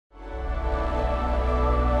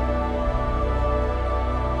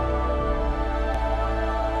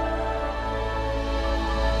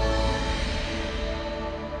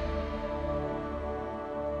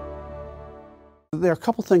there are a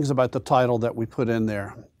couple things about the title that we put in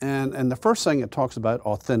there. And the first thing, it talks about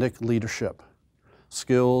authentic leadership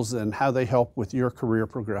skills and how they help with your career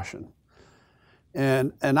progression.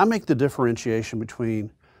 And I make the differentiation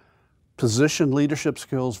between position leadership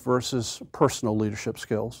skills versus personal leadership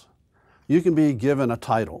skills. You can be given a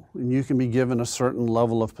title, and you can be given a certain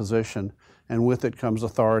level of position, and with it comes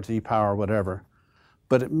authority, power, whatever.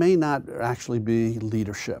 But it may not actually be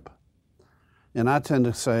leadership. And I tend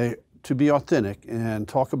to say, to be authentic and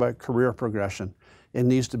talk about career progression, it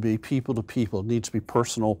needs to be people to people. It needs to be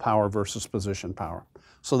personal power versus position power.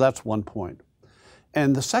 So that's one point.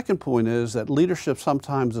 And the second point is that leadership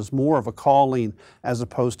sometimes is more of a calling as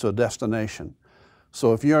opposed to a destination.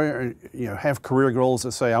 So if you have career goals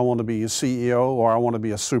that say, I want to be a CEO or I want to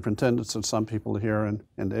be a superintendent, since some people here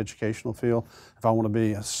in the educational field, if I want to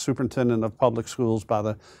be a superintendent of public schools by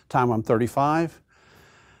the time I'm 35,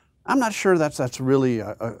 I'm not sure that's really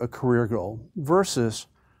a career goal versus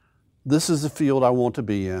this is the field I want to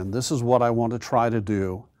be in, this is what I want to try to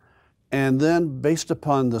do. And then based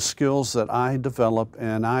upon the skills that I develop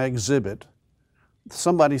and I exhibit,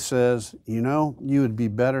 somebody says, you would be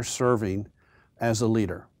better serving as a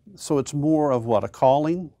leader. So it's more of what, a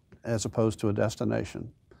calling as opposed to a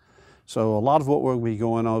destination. So a lot of what we'll be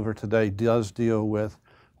going over today does deal with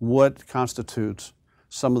what constitutes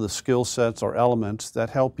some of the skill sets or elements that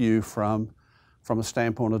help you from a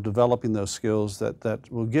standpoint of developing those skills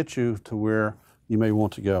that will get you to where you may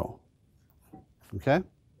want to go. Okay?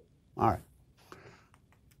 All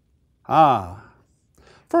right.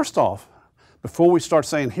 First off, before we start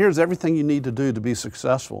saying, here's everything you need to do to be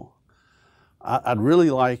successful, I'd really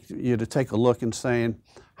like you to take a look and saying,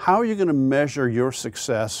 how are you going to measure your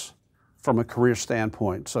success from a career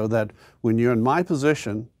standpoint so that when you're in my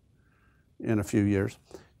position in a few years,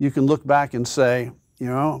 you can look back and say,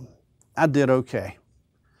 I did okay.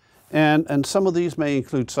 And some of these may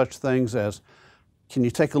include such things as, can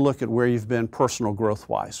you take a look at where you've been personal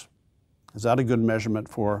growth-wise? Is that a good measurement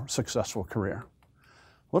for a successful career?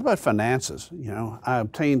 What about finances? I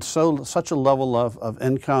obtained such a level of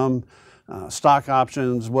income, stock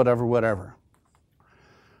options, whatever.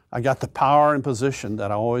 I got the power and position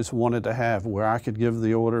that I always wanted to have, where I could give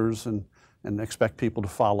the orders and expect people to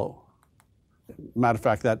follow. Matter of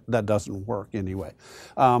fact, that doesn't work anyway.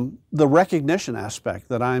 The recognition aspect,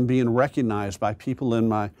 that I'm being recognized by people in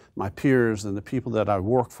my peers and the people that I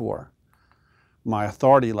work for. My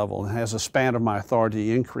authority level, and has the span of my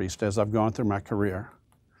authority increased as I've gone through my career.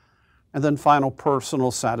 And then final, personal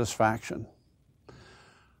satisfaction.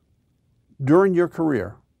 During your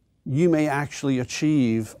career, you may actually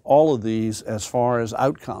achieve all of these as far as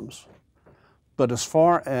outcomes. But as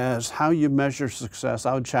far as how you measure success,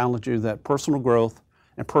 I would challenge you that personal growth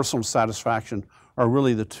and personal satisfaction are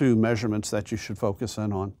really the two measurements that you should focus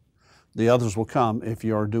in on. The others will come if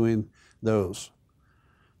you are doing those.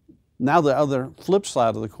 Now the other flip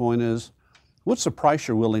side of the coin is, what's the price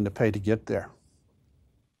you're willing to pay to get there?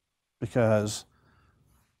 Because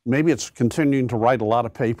maybe it's continuing to write a lot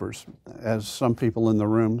of papers, as some people in the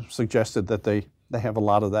room suggested that they have a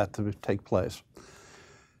lot of that to take place.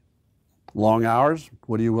 Long hours,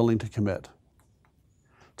 what are you willing to commit?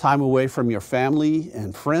 Time away from your family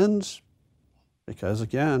and friends, because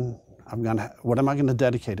again, what am I going to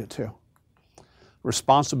dedicate it to?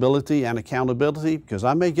 Responsibility and accountability, because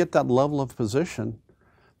I may get that level of position,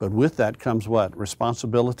 but with that comes what?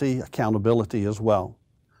 Responsibility, accountability as well.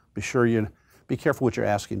 Be careful what you're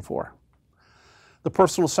asking for. The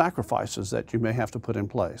personal sacrifices that you may have to put in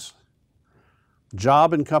place.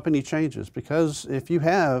 Job and company changes, because if you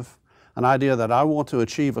have an idea that I want to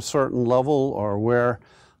achieve a certain level or where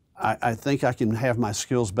I think I can have my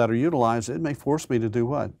skills better utilized, it may force me to do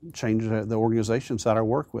what? Change the organizations that I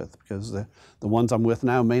work with, because the ones I'm with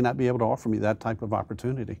now may not be able to offer me that type of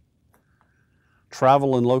opportunity.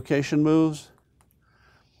 Travel and location moves.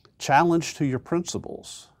 Challenge to your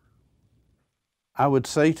principles. I would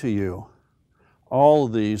say to you, all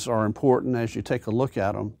of these are important as you take a look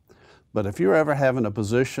at them, but if you're ever having a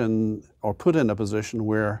position or put in a position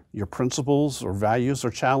where your principles or values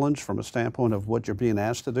are challenged from a standpoint of what you're being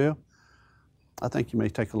asked to do, I think you may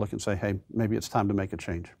take a look and say, hey, maybe it's time to make a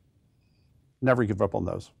change. Never give up on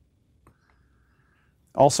those.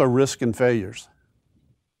 Also, risk and failures.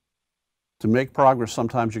 To make progress,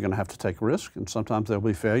 sometimes you're going to have to take risk, and sometimes there'll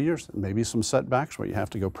be failures, and maybe some setbacks where you have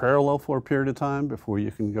to go parallel for a period of time before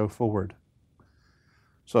you can go forward.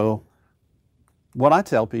 So what I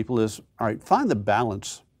tell people is, all right, find the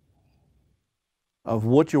balance of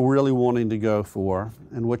what you're really wanting to go for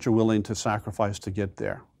and what you're willing to sacrifice to get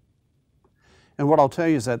there. And what I'll tell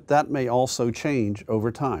you is that may also change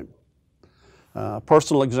over time.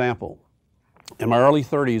 Personal example. In my early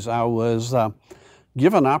 30s, I was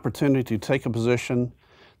given an opportunity to take a position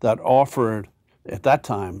that offered, at that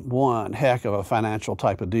time, one heck of a financial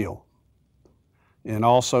type of deal. And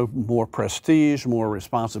also more prestige, more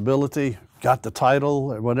responsibility, got the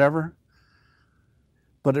title or whatever.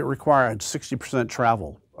 But it required 60%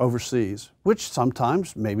 travel overseas, which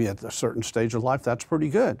sometimes, maybe at a certain stage of life, that's pretty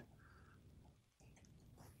good.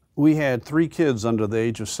 We had 3 kids under the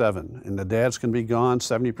age of 7, and the dads can be gone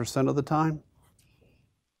 70% of the time.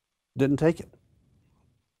 Didn't take it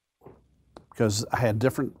because I had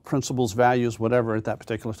different principles, values, whatever at that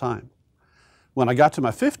particular time. When I got to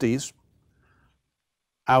my 50s,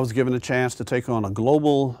 I was given a chance to take on a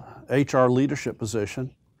global HR leadership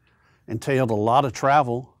position, entailed a lot of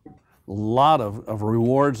travel, a lot of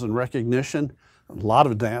rewards and recognition, a lot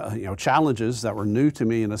of challenges that were new to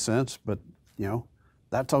me in a sense, but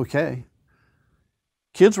that's okay.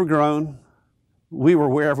 Kids were grown. We were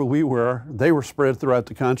wherever we were. They were spread throughout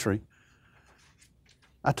the country.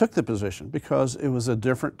 I took the position because it was a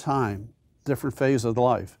different time, different phase of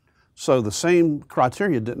life. So the same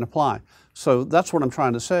criteria didn't apply. So that's what I'm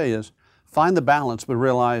trying to say is find the balance, but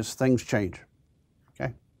realize things change,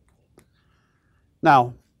 okay?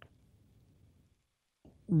 Now,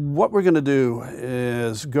 what we're going to do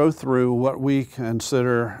is go through what we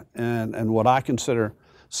consider and what I consider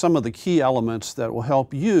some of the key elements that will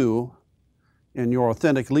help you in your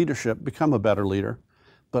authentic leadership become a better leader,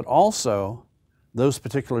 but also those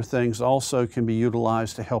particular things also can be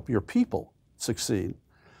utilized to help your people succeed.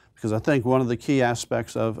 Because I think one of the key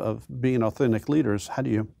aspects of being authentic leaders, how do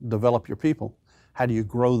you develop your people? How do you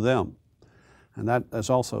grow them? And that is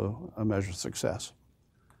also a measure of success.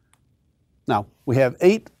 Now, we have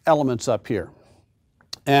 8 elements up here.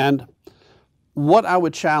 And what I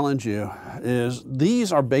would challenge you is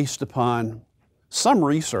these are based upon some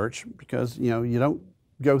research, because you don't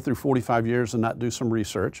go through 45 years and not do some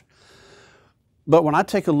research. But when I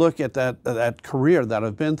take a look at that career that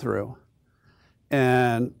I've been through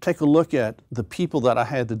and take a look at the people that I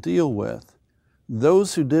had to deal with,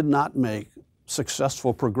 those who did not make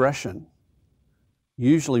successful progression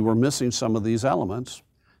usually were missing some of these elements.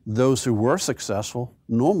 Those who were successful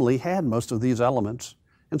normally had most of these elements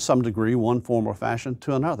in some degree, one form or fashion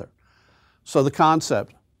to another. So the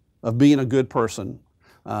concept of being a good person,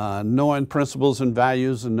 knowing principles and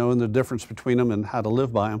values and knowing the difference between them and how to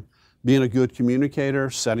live by them, being a good communicator,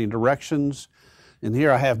 setting directions, and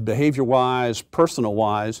here I have behavior-wise,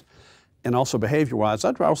 personal-wise, and also behavior-wise.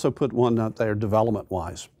 I'd also put one out there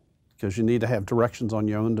development-wise, because you need to have directions on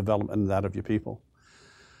your own development and that of your people.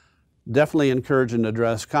 Definitely encourage and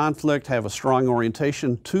address conflict, have a strong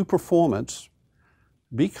orientation to performance,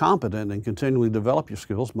 be competent and continually develop your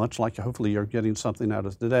skills, much like hopefully you're getting something out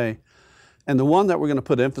of today. And the one that we're going to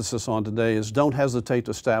put emphasis on today is don't hesitate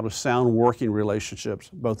to establish sound working relationships,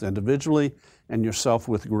 both individually and yourself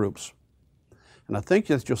with groups. And I think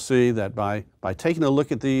that you'll see that by taking a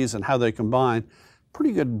look at these and how they combine,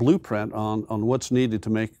 pretty good blueprint on what's needed to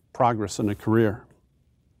make progress in a career.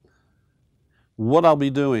 What I'll be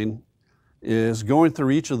doing is going through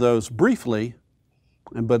each of those briefly,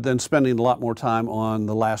 but then spending a lot more time on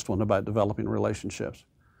the last one about developing relationships.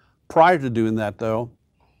 Prior to doing that though,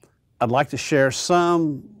 I'd like to share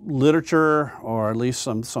some literature or at least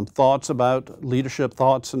some thoughts about leadership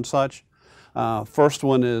thoughts and such. First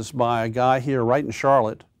one is by a guy here right in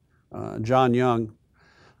Charlotte, John Young.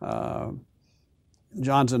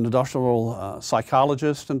 John's an industrial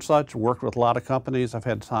psychologist and such, worked with a lot of companies. I've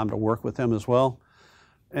had time to work with him as well.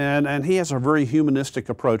 And he has a very humanistic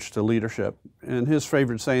approach to leadership. And his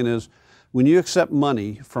favorite saying is, when you accept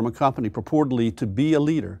money from a company purportedly to be a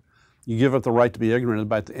leader, you give up the right to be ignorant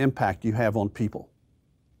about the impact you have on people.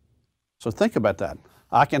 So think about that.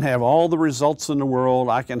 I can have all the results in the world.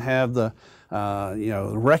 I can have the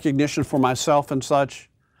recognition for myself and such.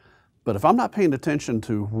 But if I'm not paying attention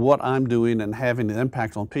to what I'm doing and having an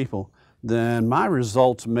impact on people, then my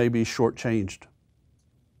results may be shortchanged.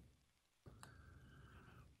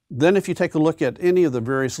 Then if you take a look at any of the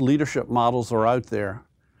various leadership models that are out there,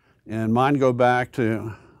 and mine go back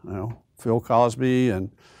to Phil Cosby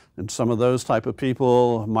and some of those type of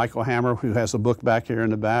people, Michael Hammer, who has a book back here in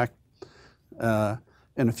the back,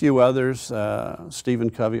 and a few others, Stephen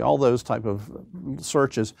Covey, all those type of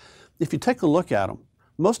searches. If you take a look at them,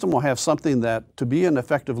 most of them will have something that to be an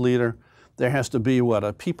effective leader, there has to be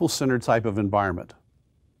a people-centered type of environment,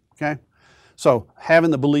 okay? So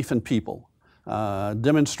having the belief in people,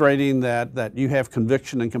 demonstrating that you have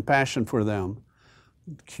conviction and compassion for them,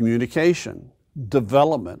 communication,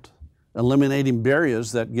 development, eliminating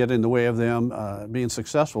barriers that get in the way of them being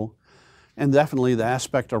successful, and definitely the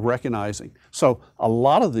aspect of recognizing. So a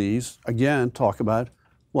lot of these, again, talk about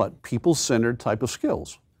what? People-centered type of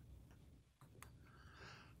skills.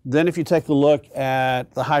 Then if you take a look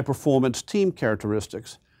at the high-performance team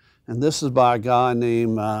characteristics, and this is by a guy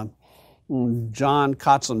named John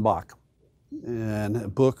Katzenbach in a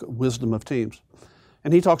book, Wisdom of Teams.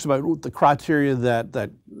 And he talks about the criteria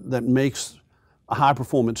that makes a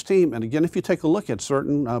high-performance team. And again, if you take a look at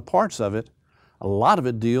certain parts of it, a lot of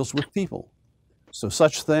it deals with people. So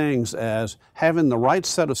such things as having the right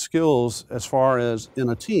set of skills as far as in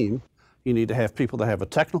a team. You need to have people that have a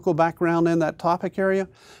technical background in that topic area.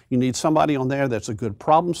 You need somebody on there that's a good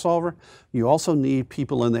problem solver. You also need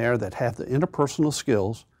people in there that have the interpersonal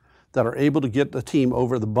skills that are able to get the team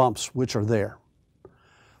over the bumps which are there.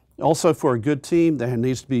 Also, for a good team, there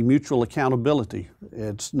needs to be mutual accountability.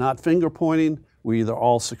 It's not finger pointing. We're either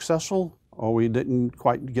all successful or we didn't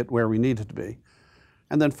quite get where we needed to be.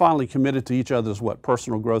 And then finally, committed to each other's what?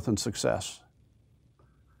 Personal growth and success.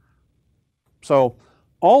 So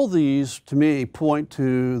all these, to me, point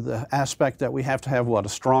to the aspect that we have to have what? A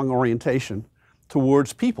strong orientation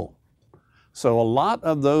towards people. So a lot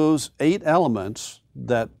of those 8 elements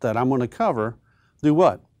that I'm going to cover do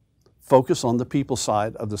what? Focus on the people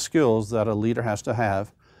side of the skills that a leader has to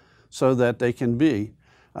have so that they can be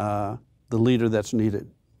the leader that's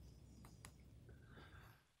needed.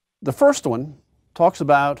 The first one talks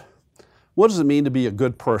about what does it mean to be a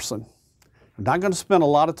good person. I'm not going to spend a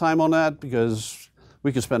lot of time on that because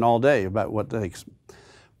we could spend all day about what it takes.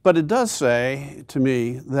 But it does say to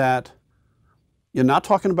me that you're not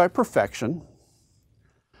talking about perfection.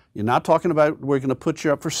 You're not talking about we're going to put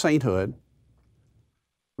you up for sainthood.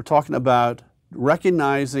 We're talking about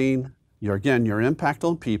recognizing your impact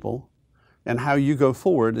on people and how you go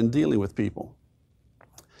forward in dealing with people.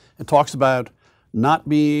 It talks about not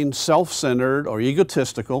being self-centered or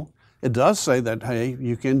egotistical. It does say that, hey,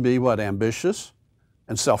 you can be what? Ambitious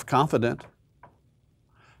and self-confident.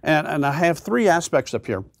 And I have 3 aspects up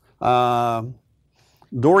here.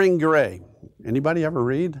 Dorian Gray. Anybody ever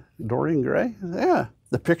read Dorian Gray? Yeah,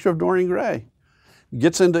 The Picture of Dorian Gray.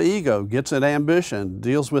 Gets into ego, gets into ambition,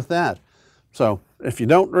 deals with that. So if you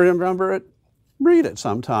don't remember it, read it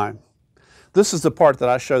sometime. This is the part that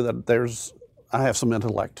I show that I have some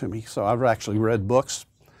intellect to me. So I've actually read books.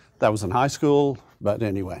 That was in high school, but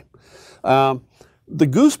anyway. The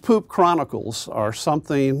Goose Poop Chronicles are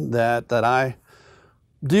something that I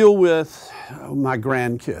deal with my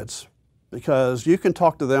grandkids, because you can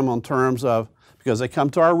talk to them on terms of, because they come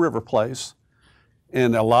to our river place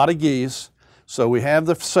and a lot of geese. So we have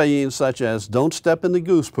the sayings such as don't step in the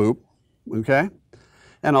goose poop, okay?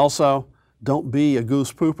 And also don't be a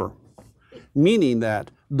goose pooper, meaning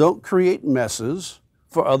that don't create messes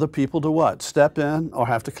for other people to what? Step in or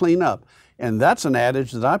have to clean up. And that's an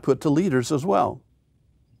adage that I put to leaders as well.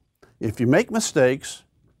 If you make mistakes,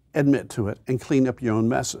 admit to it and clean up your own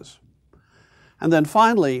messes. And then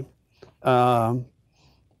finally, the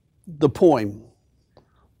poem,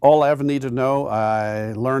 All I Ever Need to Know,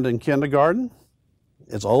 I learned in kindergarten.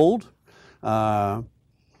 It's old. I'm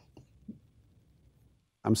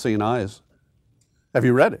seeing eyes. Have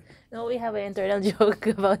you read it? No, we have an internal joke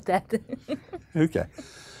about that. Okay.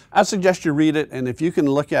 I suggest you read it, and if you can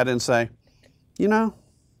look at it and say, you know,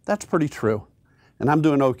 that's pretty true, and I'm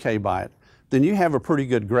doing okay by it, then you have a pretty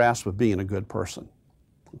good grasp of being a good person,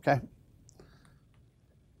 okay?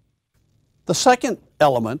 The second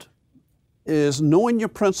element is knowing your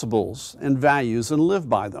principles and values and live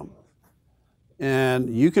by them.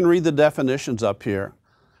 And you can read the definitions up here.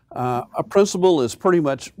 A principle is pretty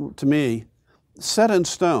much, to me, set in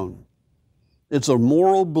stone. It's a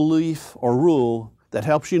moral belief or rule that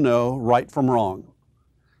helps you know right from wrong,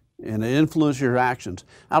 and it influences your actions.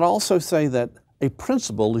 I'd also say that a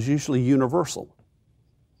principle is usually universal.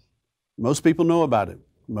 Most people know about it.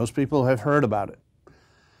 Most people have heard about it.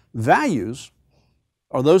 Values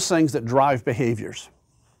are those things that drive behaviors.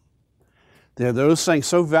 They're those things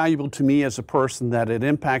so valuable to me as a person that it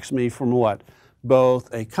impacts me from what?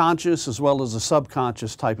 Both a conscious as well as a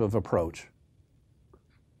subconscious type of approach.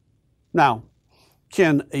 Now,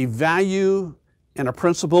 can a value and a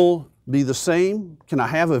principle be the same? Can I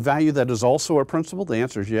have a value that is also a principle? The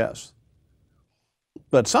answer is yes.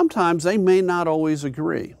 But sometimes they may not always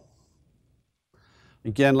agree.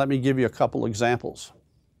 Again, let me give you a couple examples.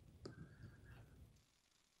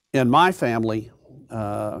 In my family,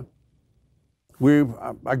 I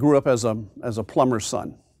grew up as a plumber's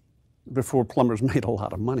son before plumbers made a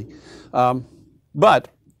lot of money. But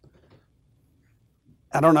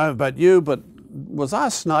I don't know about you, but was I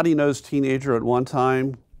a snotty-nosed teenager at one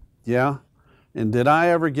time? Yeah. And did I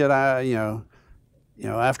ever get,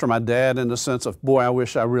 after my dad, in the sense of, boy, I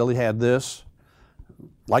wish I really had this,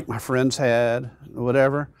 like my friends had,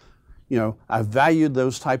 whatever. I valued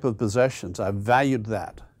those type of possessions. I valued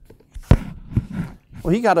that.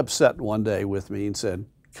 Well, he got upset one day with me and said,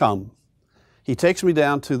 come. He takes me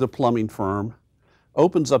down to the plumbing firm,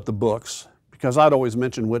 opens up the books, because I'd always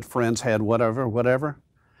mentioned what friends had, whatever.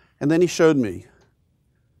 And then he showed me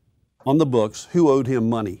on the books who owed him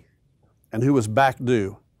money and who was back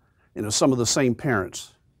due. Some of the same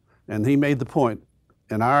parents. And he made the point,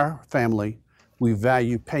 in our family, we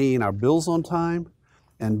value paying our bills on time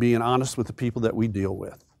and being honest with the people that we deal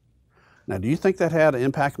with. Now, do you think that had an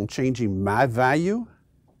impact on changing my value?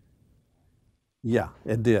 Yeah,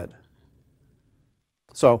 it did.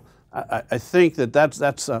 So I think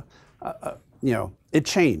that's it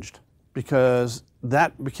changed, because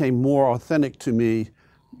that became more authentic to me,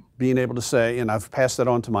 being able to say, and I've passed that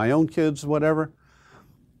on to my own kids, whatever,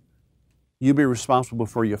 you be responsible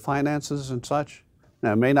for your finances and such.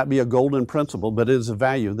 Now, it may not be a golden principle, but it is a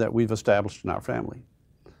value that we've established in our family.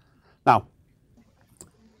 Now,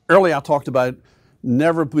 earlier I talked about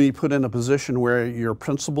never be put in a position where your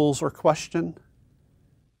principles are questioned.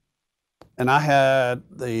 And I had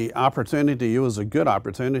the opportunity, it was a good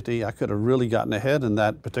opportunity. I could have really gotten ahead in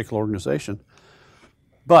that particular organization.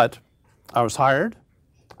 But I was hired.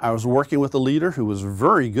 I was working with a leader who was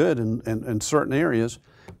very good in certain areas.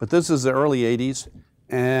 But this is the early 80s,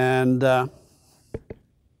 and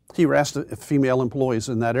he harassed female employees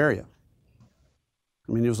in that area.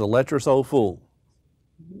 I mean, he was a lecherous old fool.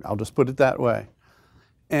 I'll just put it that way.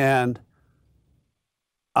 And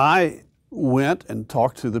I went and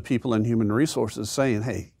talked to the people in human resources saying,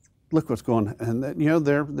 hey, look what's going on. And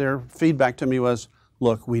their feedback to me was,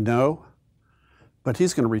 look, we know, but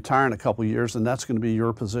he's going to retire in a couple of years, and that's going to be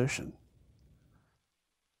your position.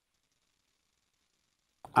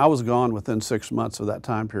 I was gone within 6 months of that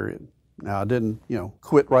time period. Now, I didn't,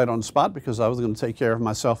 quit right on the spot, because I was going to take care of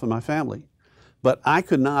myself and my family. But I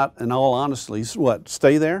could not, in all honesty,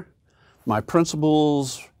 stay there? My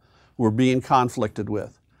principles were being conflicted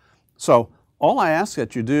with. So all I ask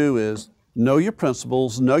that you do is know your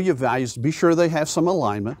principles, know your values, be sure they have some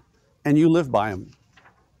alignment, and you live by them.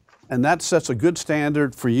 And that sets a good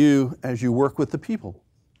standard for you as you work with the people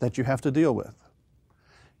that you have to deal with.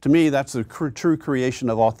 To me, that's the true creation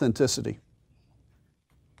of authenticity.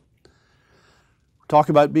 Talk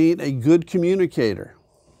about being a good communicator.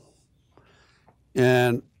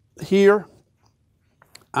 And here,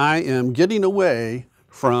 I am getting away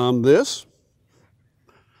from this,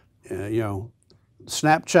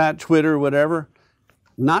 Snapchat, Twitter, whatever,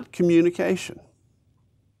 not communication.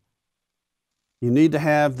 You need to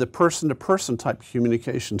have the person-to-person type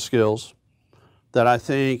communication skills that I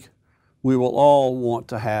think we will all want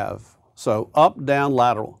to have. So up, down,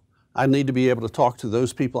 lateral. I need to be able to talk to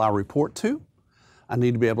those people I report to. I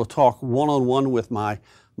need to be able to talk one-on-one with my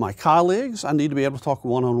colleagues. I need to be able to talk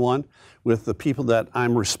one-on-one with the people that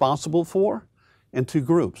I'm responsible for, and to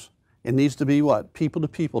groups. It needs to be what?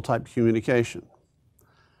 People-to-people type communication.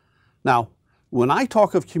 Now, when I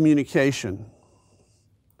talk of communication,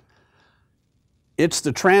 it's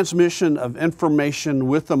the transmission of information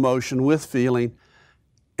with emotion, with feeling.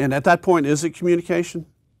 And at that point, is it communication?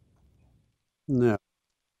 No,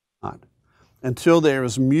 not. Until there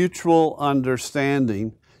is mutual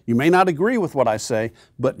understanding. You may not agree with what I say,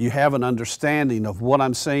 but you have an understanding of what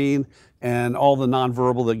I'm saying and all the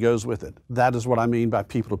nonverbal that goes with it. That is what I mean by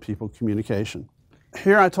people-to-people communication.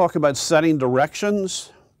 Here I talk about setting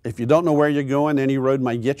directions. If you don't know where you're going, any road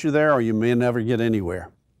might get you there, or you may never get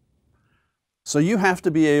anywhere. So you have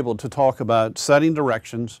to be able to talk about setting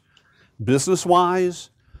directions,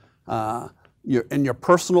 business-wise, in your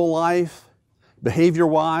personal life,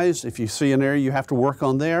 behavior-wise. If you see an area you have to work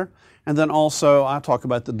on there. And then also I talk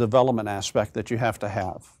about the development aspect that you have to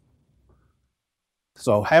have.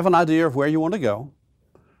 So have an idea of where you want to go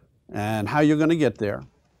and how you're going to get there.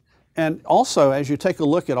 And also, as you take a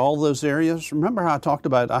look at all those areas, remember how I talked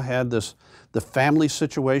about I had the family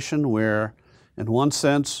situation where, in one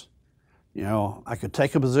sense, I could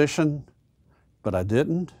take a position, but I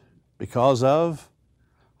didn't because of,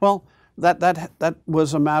 well, that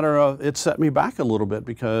was a matter of, it set me back a little bit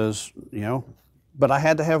because, but I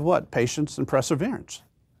had to have what? Patience and perseverance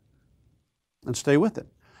and stay with it.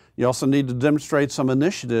 You also need to demonstrate some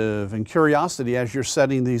initiative and curiosity as you're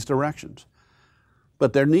setting these directions.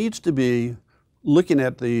 But there needs to be looking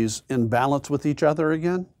at these in balance with each other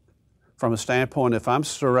again. From a standpoint, if I'm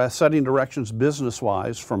setting directions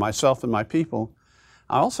business-wise for myself and my people,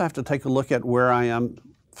 I also have to take a look at where I am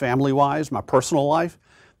family-wise, my personal life.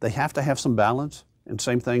 They have to have some balance, and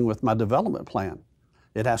same thing with my development plan.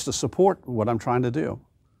 It has to support what I'm trying to do.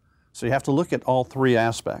 So you have to look at all three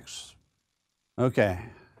aspects. Okay.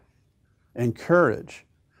 Encourage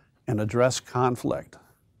and address conflict.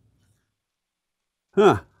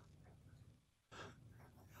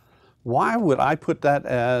 Why would I put that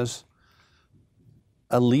as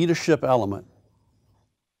a leadership element?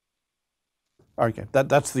 Okay,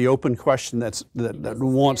 that's the open question that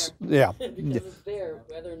wants, yeah. Because it's there,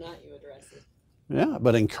 whether or not you address it. Yeah,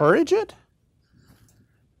 but encourage it?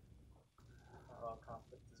 Not all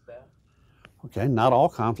conflict is bad. Okay, not all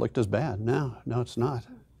conflict is bad. No, it's not.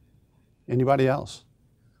 Anybody else?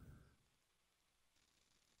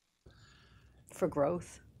 For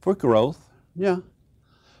growth. For growth, yeah.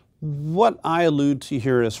 What I allude to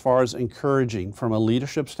here as far as encouraging from a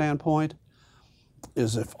leadership standpoint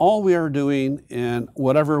is if all we are doing in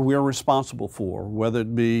whatever we're responsible for, whether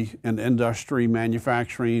it be in industry,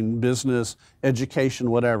 manufacturing, business,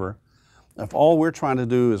 education, whatever, if all we're trying to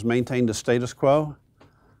do is maintain the status quo,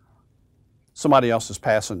 somebody else is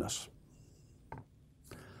passing us.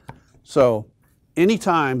 So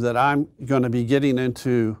anytime that I'm going to be getting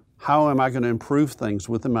into how am I going to improve things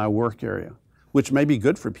within my work area, which may be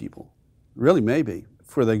good for people, really may be,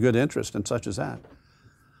 for their good interest and such as that,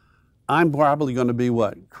 I'm probably going to be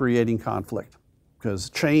what? Creating conflict. Because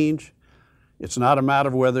change, it's not a matter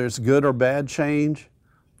of whether it's good or bad change,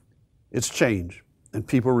 it's change. And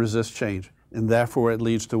people resist change. And therefore it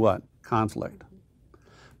leads to what? Conflict.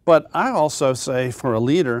 But I also say for a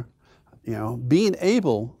leader, being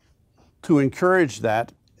able to encourage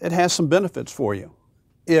that, it has some benefits for you.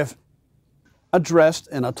 If addressed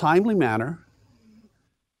in a timely manner,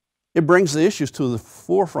 it brings the issues to the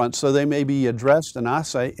forefront so they may be addressed, and I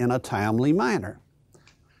say, in a timely manner.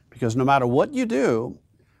 Because no matter what you do,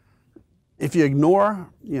 if you ignore,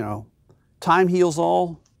 time heals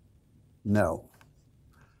all, no.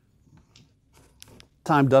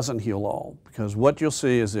 Time doesn't heal all, because what you'll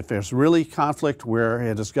see is if there's really conflict where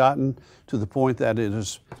it has gotten to the point that it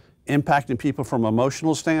is impacting people from an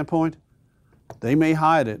emotional standpoint, they may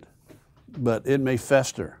hide it, but it may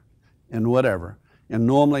fester and whatever. And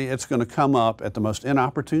normally it's going to come up at the most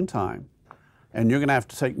inopportune time. And you're going to have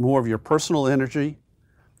to take more of your personal energy,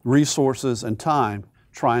 resources, and time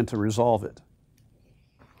trying to resolve it.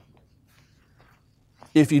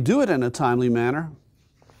 If you do it in a timely manner,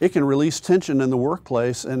 it can release tension in the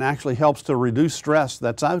workplace and actually helps to reduce stress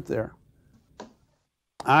that's out there.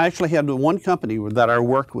 I actually had one company that I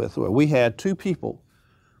worked with where we had two people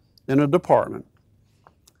in a department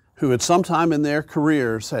who at some time in their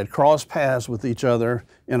careers had crossed paths with each other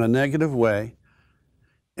in a negative way.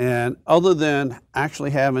 And other than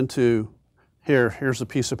actually having to, here's a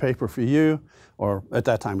piece of paper for you, or at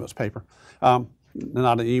that time it was paper,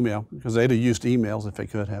 not an email, because they'd have used emails if they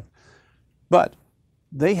could have. But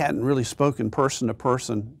they hadn't really spoken person to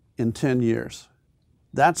person in 10 years.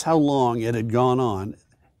 That's how long it had gone on.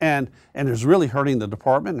 And it was really hurting the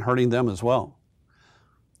department and hurting them as well.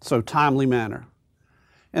 So timely manner.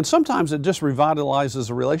 And sometimes it just revitalizes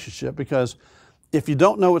a relationship, because if you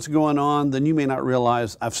don't know what's going on, then you may not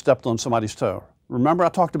realize I've stepped on somebody's toe. Remember I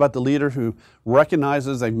talked about the leader who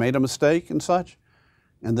recognizes they've made a mistake and such,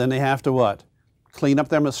 and then they have to what? Clean up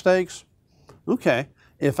their mistakes? Okay,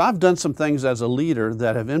 if I've done some things as a leader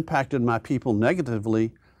that have impacted my people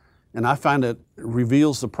negatively, and I find it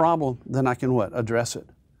reveals the problem, then I can what? Address it.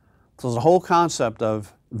 So the whole concept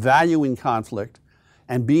of valuing conflict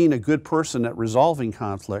and being a good person at resolving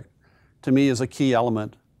conflict, to me, is a key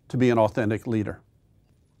element to be an authentic leader.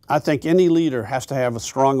 I think any leader has to have a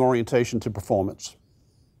strong orientation to performance.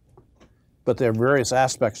 But there are various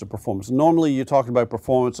aspects of performance. Normally you talk about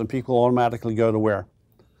performance and people automatically go to where?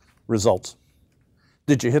 Results.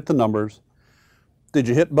 Did you hit the numbers? Did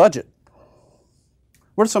you hit budget?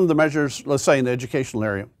 What are some of the measures, let's say in the educational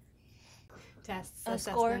area? Tests,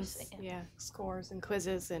 Scores. assessments, scores and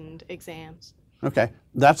quizzes and exams. Okay,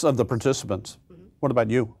 that's of the participants. Mm-hmm. What about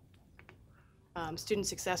you? Student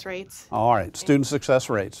success rates. All right, student success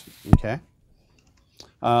rates, okay.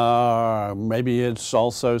 Maybe it's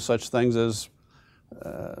also such things as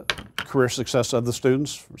career success of the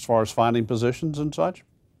students as far as finding positions and such.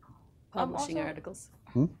 Publishing also- articles.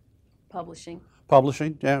 Publishing.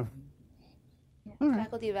 Publishing, yeah.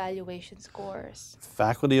 Faculty evaluation scores.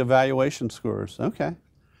 Faculty evaluation scores, okay.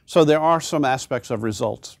 So there are some aspects of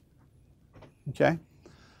results, okay.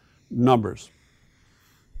 Numbers.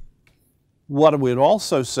 What we'd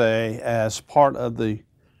also say as part of the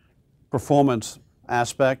performance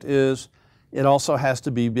aspect is it also has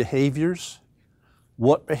to be behaviors.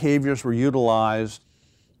 What behaviors were utilized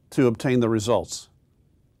to obtain the results?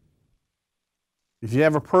 If you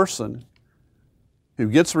have a person who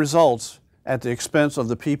gets results at the expense of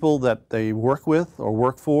the people that they work with or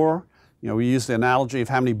work for. You know, we use the analogy of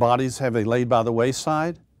how many bodies have they laid by the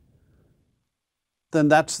wayside. Then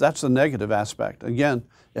that's a negative aspect. Again,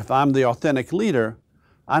 if I'm the authentic leader,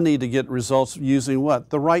 I need to get results using what?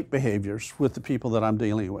 The right behaviors with the people that I'm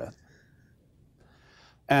dealing with.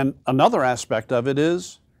 And another aspect of it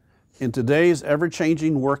is, in today's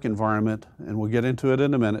ever-changing work environment, and we'll get into it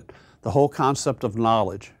in a minute, the whole concept of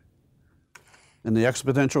knowledge and the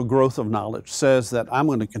exponential growth of knowledge says that I'm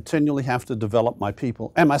going to continually have to develop my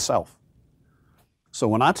people and myself. So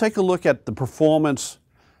when I take a look at the performance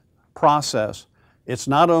process, it's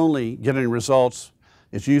not only getting results,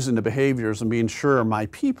 it's using the behaviors and being sure my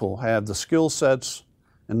people have the skill sets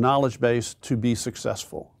and knowledge base to be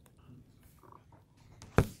successful.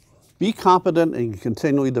 Be competent and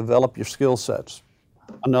continually develop your skill sets.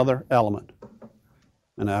 Another element.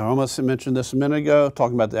 And I almost mentioned this a minute ago,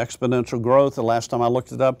 talking about the exponential growth. The last time I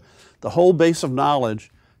looked it up, the whole base of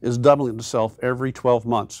knowledge is doubling itself every 12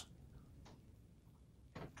 months.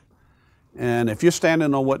 And if you're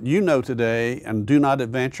standing on what you know today and do not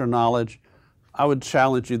advance your knowledge, I would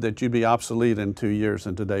challenge you that you'd be obsolete in 2 years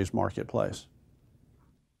in today's marketplace.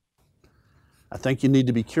 I think you need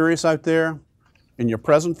to be curious out there in your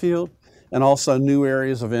present field and also new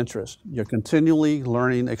areas of interest. You're continually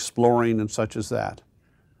learning, exploring, and such as that.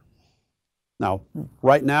 Now,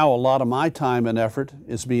 right now, a lot of my time and effort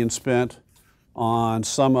is being spent on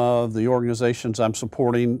some of the organizations I'm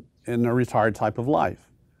supporting in a retired type of life.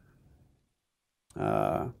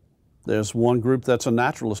 There's one group that's a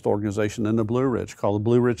naturalist organization in the Blue Ridge called the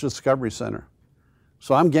Blue Ridge Discovery Center.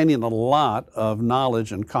 So I'm gaining a lot of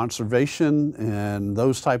knowledge in conservation and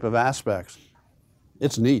those type of aspects.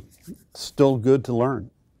 It's neat. It's still good to learn.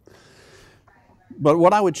 But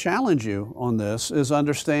what I would challenge you on this is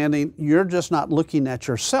understanding you're just not looking at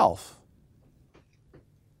yourself.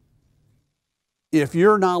 If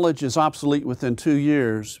your knowledge is obsolete within 2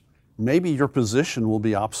 years, maybe your position will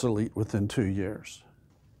be obsolete within 2 years.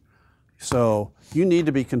 So you need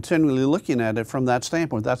to be continually looking at it from that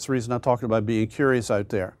standpoint. That's the reason I talked about being curious out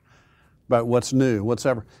there, about what's new, what's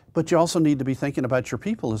ever. But you also need to be thinking about your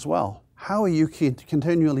people as well. How are you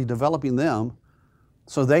continually developing them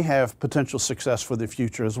so they have potential success for the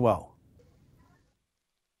future as well?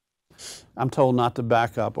 I'm told not to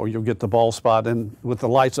back up or you'll get the bald spot, and with the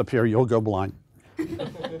lights up here, you'll go blind.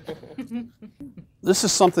 This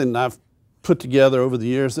is something I've put together over the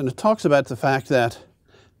years, and it talks about the fact that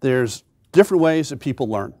there's different ways that people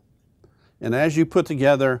learn. And as you put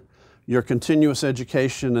together your continuous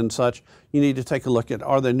education and such, you need to take a look at,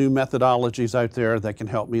 are there new methodologies out there that can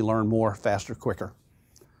help me learn more, faster, quicker?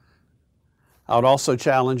 I would also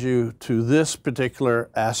challenge you to this particular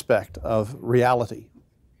aspect of reality.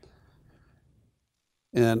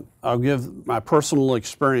 And I'll give my personal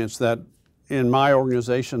experience that in my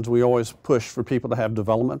organizations, we always push for people to have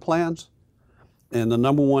development plans. And the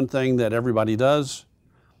number one thing that everybody does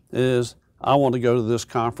is, I want to go to this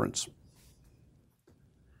conference.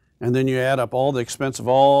 And then you add up all the expense of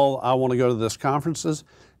all, I want to go to this conferences,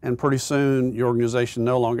 and pretty soon your organization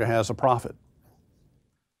no longer has a profit.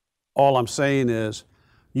 All I'm saying is,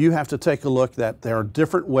 you have to take a look that there are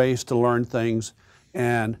different ways to learn things,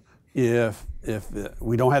 and if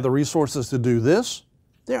we don't have the resources to do this,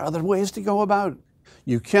 there are other ways to go about it.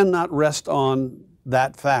 You cannot rest on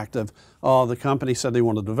that fact of, oh, the company said they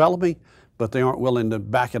want to develop me, but they aren't willing to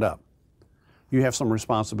back it up. You have some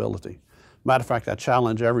responsibility. Matter of fact, I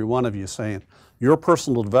challenge every one of you saying, your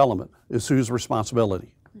personal development is whose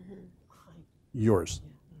responsibility? Mm-hmm. Yours.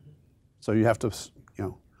 So you have to,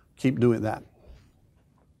 keep doing that.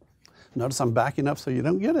 Notice I'm backing up so you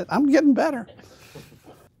don't get it. I'm getting better.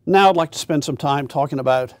 Now I'd like to spend some time talking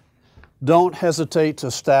about, don't hesitate to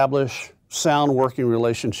establish sound working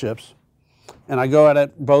relationships. And I go at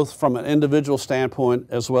it both from an individual standpoint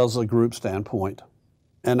as well as a group standpoint.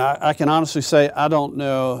 And I can honestly say I don't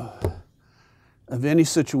know of any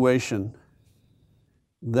situation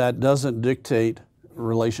that doesn't dictate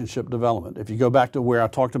relationship development. If you go back to where I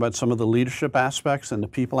talked about some of the leadership aspects and the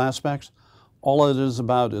people aspects, all it is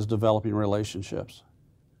about is developing relationships.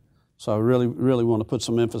 So I really, really want to put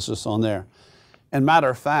some emphasis on there. And matter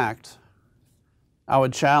of fact, I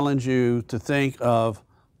would challenge you to think of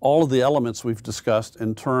all of the elements we've discussed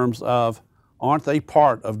in terms of, aren't they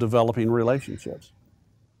part of developing relationships?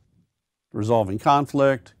 Resolving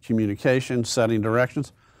conflict, communication, setting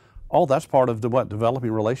directions, all that's part of developing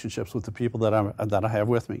relationships with the people that I have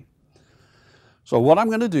with me. So what I'm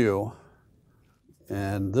going to do,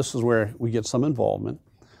 and this is where we get some involvement,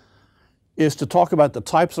 is to talk about the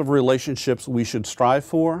types of relationships we should strive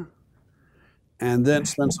for and then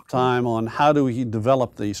spend some time on how do we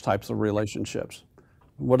develop these types of relationships.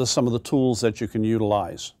 What are some of the tools that you can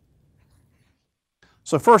utilize?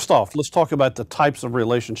 So first off, let's talk about the types of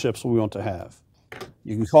relationships we want to have.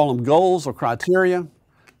 You can call them goals or criteria,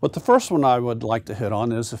 but the first one I would like to hit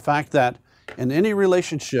on is the fact that in any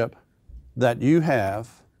relationship that you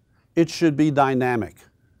have, it should be dynamic.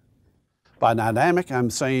 By dynamic, I'm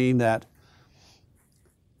saying that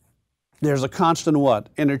there's a constant what?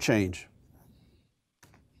 Interchange.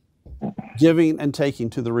 Giving and taking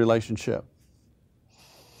to the relationship.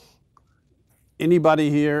 Anybody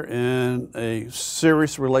here in a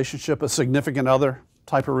serious relationship, a significant other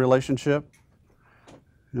type of relationship?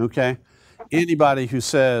 Okay. Anybody who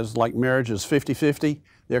says like marriage is 50-50,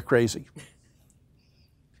 they're crazy.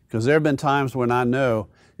 Because there have been times when I know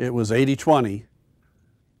it was 80-20,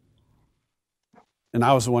 and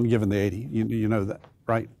I was the one giving the 80. You know that,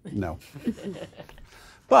 right? No.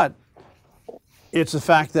 But it's the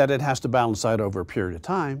fact that it has to balance out over a period of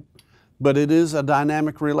time. But it is a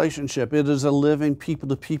dynamic relationship. It is a living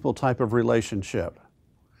people-to-people type of relationship.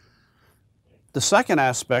 The second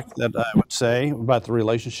aspect that I would say about the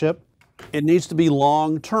relationship, it needs to be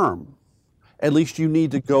long-term. At least you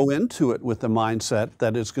need to go into it with the mindset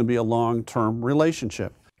that it's going to be a long-term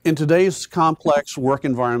relationship. In today's complex work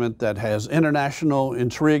environment that has international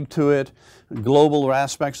intrigue to it, global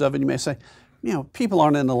aspects of it, you may say, you know, people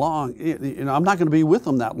aren't in the long, I'm not going to be with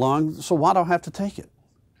them that long, so why do I have to take it?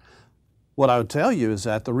 What I would tell you is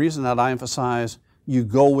that the reason that I emphasize you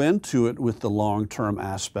go into it with the long-term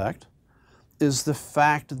aspect is the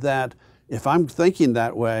fact that if I'm thinking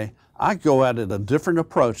that way, I go at it a different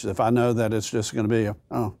approach if I know that it's just going to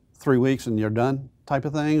be 3 weeks and you're done type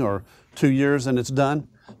of thing, or 2 years and it's done.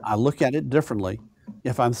 I look at it differently.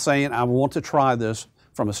 If I'm saying I want to try this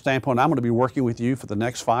from a standpoint, I'm going to be working with you for the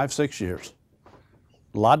next 5-6 years.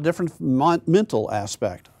 A lot different mental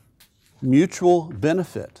aspect, mutual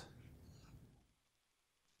benefit.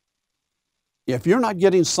 If you're not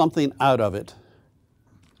getting something out of it,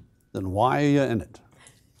 then why are you in it?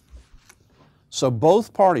 So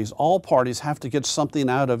both parties, all parties have to get something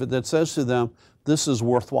out of it that says to them, this is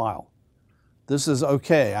worthwhile. This is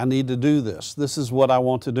okay, I need to do this. This is what I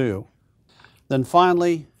want to do. Then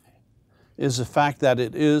finally is the fact that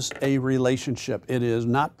it is a relationship. It is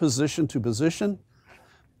not position to position,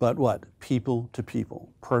 but what? People to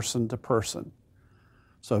people, person to person.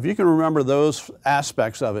 So if you can remember those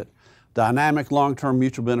aspects of it, dynamic, long-term,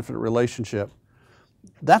 mutual benefit relationship,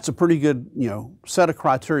 that's a pretty good, set of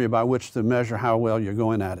criteria by which to measure how well you're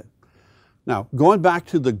going at it. Now, going back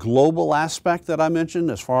to the global aspect that I mentioned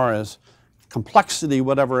as far as complexity,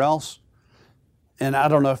 whatever else, and I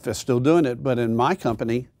don't know if they're still doing it, but in my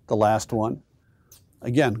company, the last one,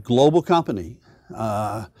 again, global company,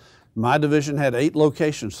 my division had 8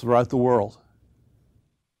 locations throughout the world.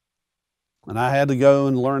 And I had to go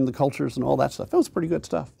and learn the cultures and all that stuff. It was pretty good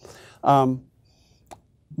stuff.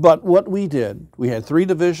 But what we did, we had 3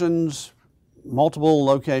 divisions, multiple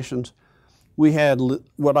locations. We had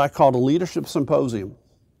what I called a leadership symposium,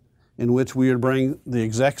 in which we would bring the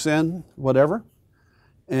execs in, whatever,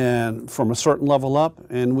 and from a certain level up,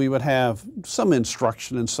 and we would have some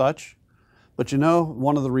instruction and such. But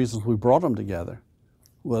one of the reasons we brought them together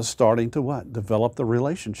was starting to what? Develop the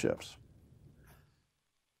relationships.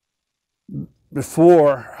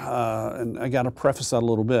 Before, and I got to preface that a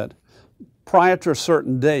little bit, prior to a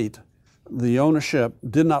certain date, the ownership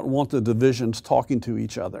did not want the divisions talking to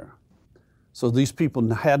each other. So these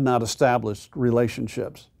people had not established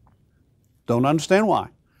relationships. Don't understand why.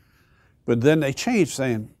 But then they changed,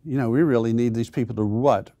 saying, we really need these people to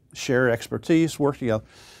what? Share expertise, work together.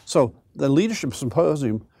 So the leadership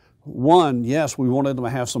symposium, one, yes, we wanted them to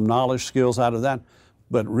have some knowledge, skills out of that,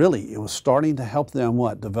 but really it was starting to help them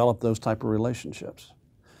what? Develop those type of relationships.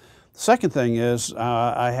 The second thing is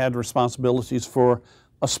I had responsibilities for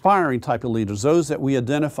aspiring type of leaders, those that we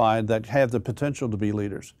identified that have the potential to be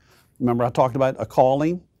leaders. Remember I talked about a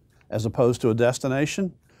calling as opposed to a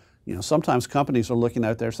destination? Sometimes companies are looking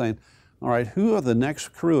out there saying, all right, who are the next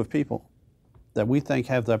crew of people that we think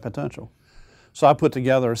have that potential? So I put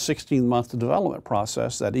together a 16-month development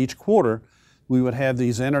process that each quarter we would have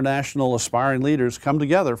these international aspiring leaders come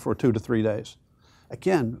together for 2 to 3 days.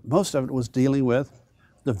 Again, most of it was dealing with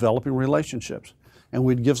developing relationships. And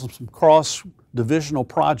we'd give them some cross-divisional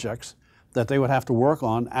projects that they would have to work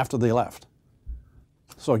on after they left.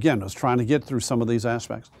 So again, I was trying to get through some of these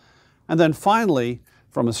aspects. And then finally,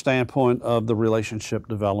 from a standpoint of the relationship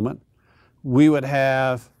development, we would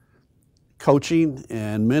have coaching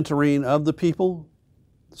and mentoring of the people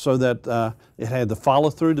so that it had the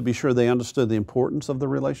follow-through to be sure they understood the importance of the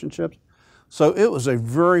relationships. So it was a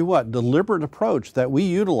very deliberate approach that we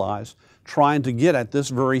utilized trying to get at this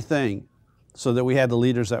very thing so that we had the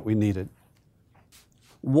leaders that we needed.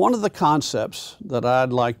 One of the concepts that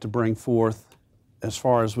I'd like to bring forth as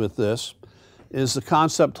far as with this is the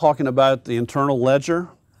concept talking about the internal ledger.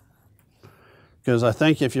 Because I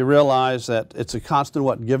think if you realize that it's a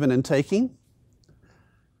constant giving and taking,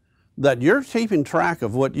 that you're keeping track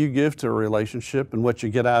of what you give to a relationship and what you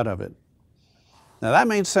get out of it. Now that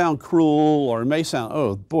may sound cruel, or it may sound,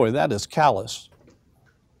 oh boy, that is callous,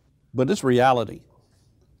 but it's reality.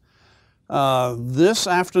 This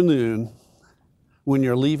afternoon, when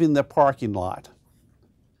you're leaving the parking lot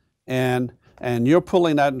and you're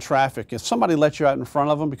pulling out in traffic, if somebody lets you out in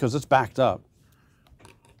front of them because it's backed up,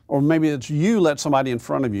 or maybe it's you let somebody in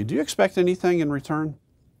front of you, do you expect anything in return?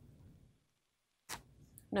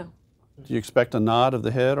 No. Do you expect a nod of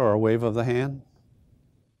the head or a wave of the hand?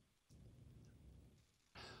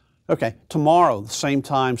 Okay, tomorrow, same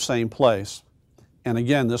time, same place. And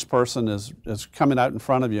again, this person is coming out in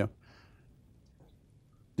front of you.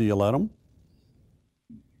 Do you let them?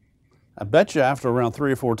 I bet you after around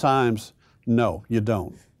 3 or 4 times, no, you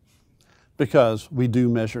don't. Because we do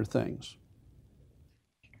measure things.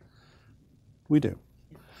 We do.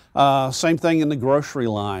 Same thing in the grocery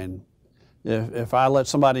line. If I let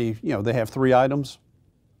somebody, they have 3 items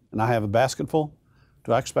and I have a basket full,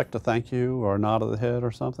 do I expect a thank you or a nod of the head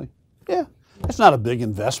or something? Yeah, it's not a big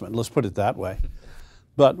investment, let's put it that way.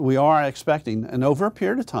 But we are expecting, and over a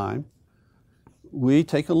period of time, we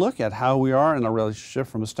take a look at how we are in a relationship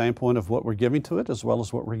from a standpoint of what we're giving to it as well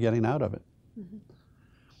as what we're getting out of it. Mm-hmm.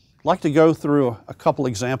 I'd like to go through a couple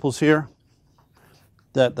examples here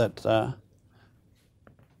that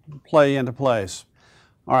play into place.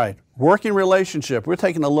 All right, working relationship. We're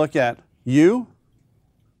taking a look at you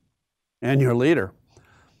and your leader.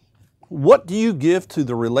 What do you give to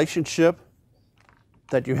the relationship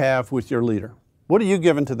that you have with your leader? What are you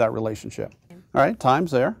giving to that relationship? All right,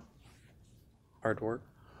 time's there. Hard work.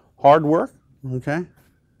 Hard work, okay.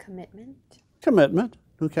 Commitment. Commitment,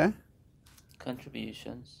 okay.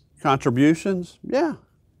 Contributions. Contributions, yeah.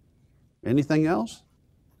 Anything else?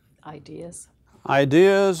 Ideas.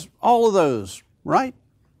 Ideas, all of those, right?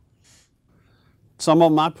 Some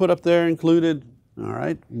of them I put up there included, all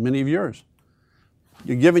right, many of yours.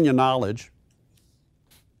 You're giving your knowledge,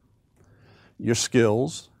 your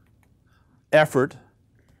skills, effort.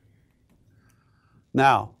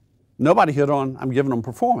 Now, nobody hit on, I'm giving them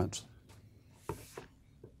performance.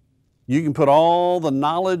 You can put all the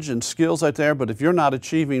knowledge and skills out there, but if you're not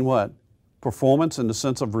achieving what? Performance in the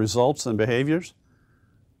sense of results and behaviors,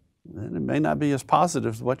 then it may not be as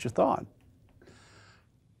positive as what you thought.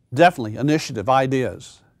 Definitely initiative,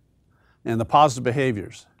 ideas, and the positive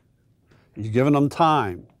behaviors. You're giving them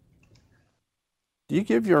time. Do you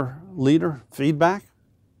give your leader feedback?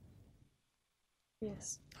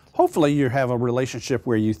 Yes. Hopefully you have a relationship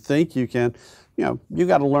where you think you can, you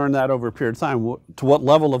got to learn that over a period of time. To what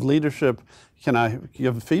level of leadership can I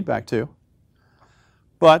give feedback to?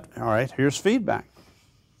 But, all right, here's feedback.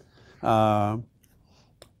 What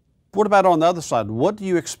about on the other side? What do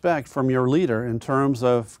you expect from your leader in terms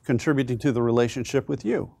of contributing to the relationship with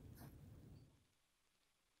you?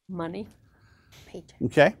 Money. Paycheck.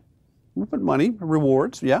 Okay. We put money,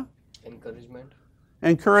 rewards, yeah. Encouragement.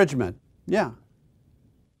 Encouragement, yeah.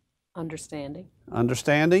 Understanding.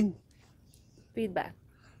 Understanding. Feedback.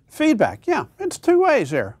 Feedback, yeah. It's 2 ways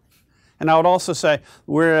there. And I would also say,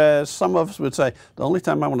 whereas some of us would say, the only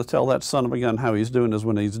time I want to tell that son of a gun how he's doing is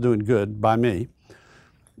when he's doing good by me.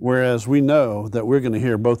 Whereas we know that we're going to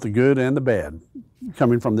hear both the good and the bad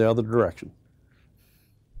coming from the other direction.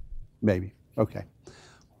 Maybe. Okay.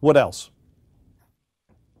 What else?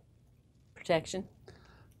 Protection.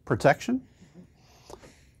 Protection?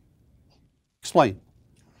 Explain.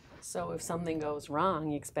 So if something goes wrong,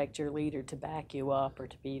 you expect your leader to back you up or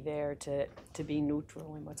to be there to be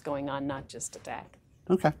neutral in what's going on, not just attack.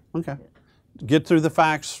 Okay, okay. Get through the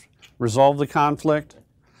facts, resolve the conflict.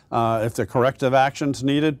 If the corrective action's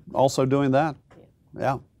needed, also doing that.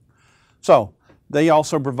 Yeah. So they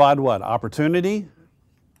also provide what? Opportunity,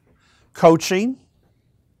 coaching.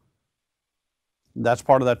 That's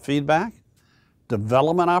part of that feedback.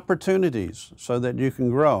 Development opportunities so that you can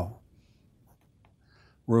grow.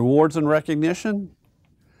 Rewards and recognition,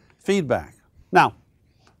 feedback. Now,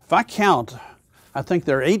 if I count, I think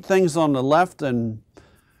there are 8 things on the left and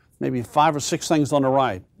maybe 5 or 6 things on the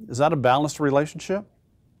right. Is that a balanced relationship?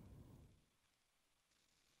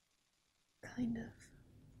 Kind of.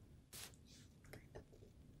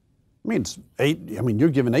 I mean, it's 8. I mean, you're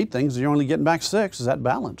giving 8 things, and you're only getting back 6. Is that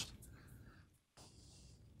balanced?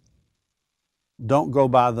 Don't go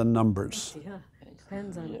by the numbers. Yeah, it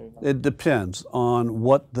depends on it. It depends on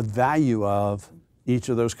what the value of each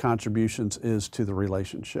of those contributions is to the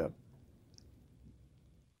relationship.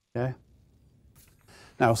 Okay?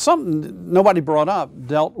 Now, something nobody brought up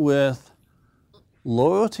dealt with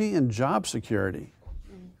loyalty and job security.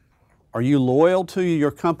 Are you loyal to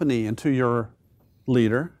your company and to your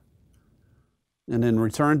leader? And in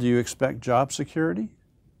return, do you expect job security?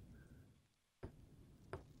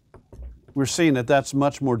 We're seeing that that's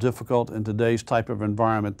much more difficult in today's type of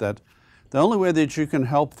environment, that the only way that you can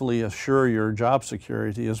helpfully assure your job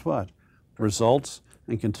security is what? Results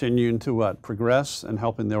and continuing to what? Progress and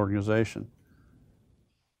helping the organization.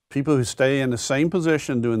 People who stay in the same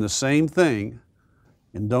position doing the same thing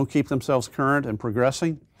and don't keep themselves current and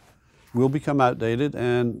progressing will become outdated,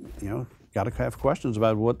 and got to have questions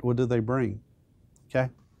about what do they bring. Okay?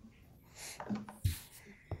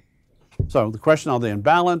 So the question, are they in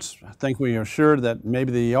balance? I think we are sure that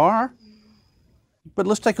maybe they are. But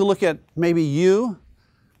let's take a look at maybe you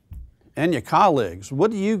and your colleagues.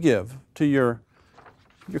 What do you give to your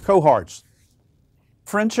cohorts?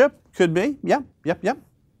 Friendship? Could be. Yep.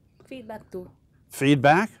 Feedback too.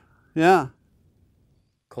 Feedback? Yeah.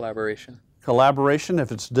 Collaboration. Collaboration,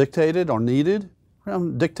 if it's dictated or needed.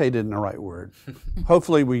 Well, dictated isn't the right word.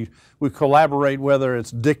 Hopefully we collaborate whether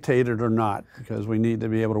it's dictated or not, because we need to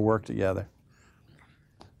be able to work together.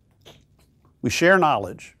 We share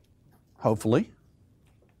knowledge, hopefully.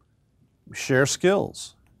 We share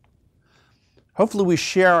skills. Hopefully we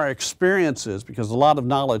share our experiences, because a lot of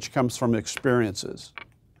knowledge comes from experiences.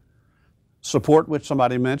 Support, which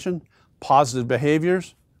somebody mentioned. Positive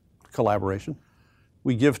behaviors, collaboration.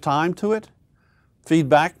 We give time to it.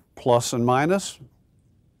 Feedback, plus and minus.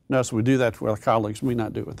 Notice we do that with our colleagues. We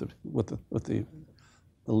not do it with the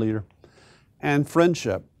leader. And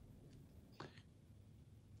friendship.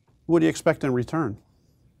 What do you expect in return?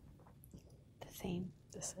 The same.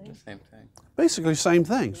 The same. Same thing. Basically same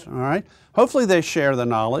things, all right? Hopefully they share the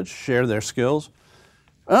knowledge, share their skills.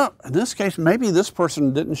 In this case, maybe this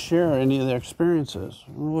person didn't share any of their experiences.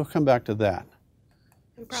 We'll come back to that.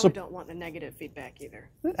 We probably don't want the negative feedback either.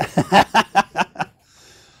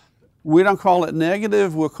 We don't call it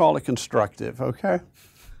negative, we'll call it constructive, okay?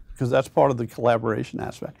 Because that's part of the collaboration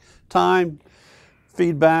aspect. Time,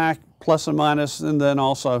 feedback, plus and minus, and then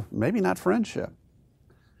also maybe not friendship.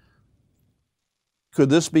 Could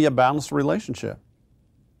this be a balanced relationship?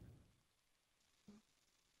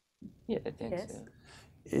 Yeah, I think Yes. so.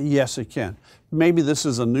 Yes, it can. Maybe this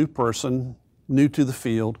is a new person, new to the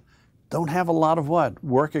field, don't have a lot of what?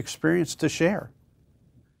 Work experience to share.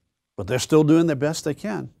 But they're still doing the best they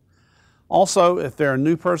can. Also, if they're a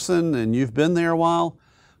new person and you've been there a while,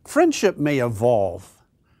 friendship may evolve.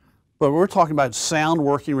 But we're talking about sound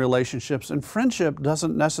working relationships, and friendship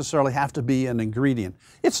doesn't necessarily have to be an ingredient.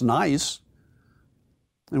 It's nice.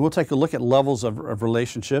 And we'll take a look at levels of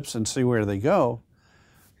relationships and see where they go.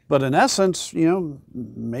 But in essence,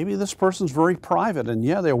 maybe this person's very private, and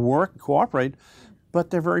yeah, they'll work, cooperate, but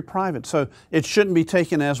they're very private. So it shouldn't be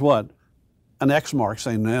taken as what? An X mark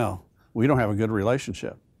saying, no, we don't have a good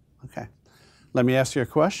relationship. Okay, let me ask you a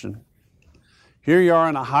question. Here you are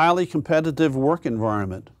in a highly competitive work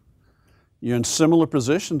environment. You're in similar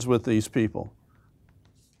positions with these people.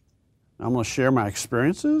 I'm going to share my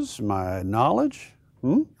experiences, my knowledge.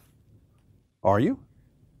 Are you?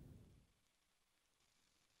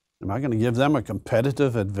 Am I going to give them a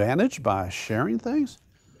competitive advantage by sharing things?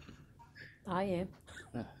 I am.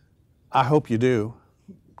 I hope you do,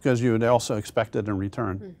 because you would also expect it in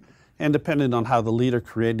return. And depending on how the leader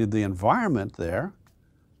created the environment there,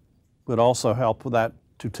 would also help with that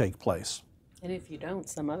to take place. And if you don't,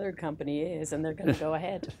 some other company is, and they're going to go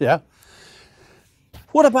ahead. Yeah.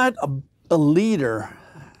 What about a leader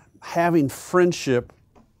having friendship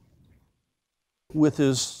with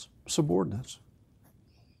his subordinates?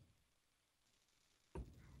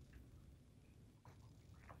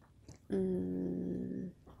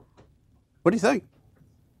 What do you think?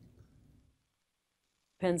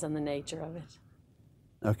 Depends on the nature of it.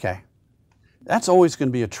 Okay. That's always going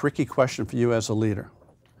to be a tricky question for you as a leader.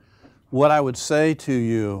 What I would say to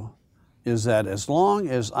you is that as long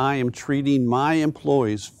as I am treating my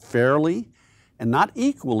employees fairly, and not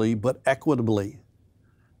equally, but equitably,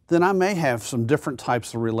 then I may have some different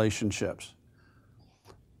types of relationships.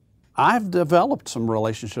 I've developed some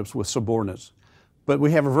relationships with subordinates, but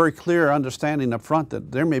we have a very clear understanding up front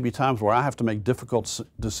that there may be times where I have to make difficult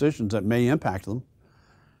decisions that may impact them,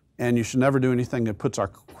 and you should never do anything that puts our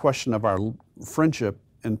question of our friendship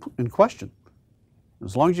in question.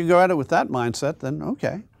 As long as you go at it with that mindset, then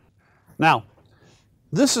okay. Now,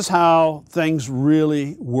 this is how things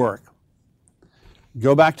really work.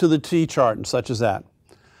 Go back to the T chart and such as that.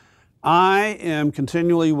 I am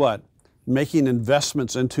continually what? Making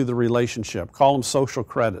investments into the relationship. Call them social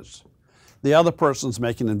credits. The other person's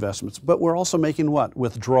making investments, but we're also making what?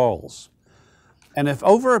 Withdrawals. And if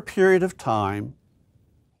over a period of time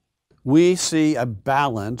we see a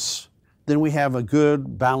balance, then we have a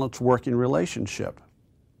good, balanced working relationship.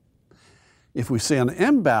 If we see an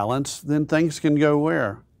imbalance, then things can go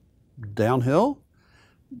where? Downhill.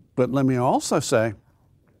 But let me also say,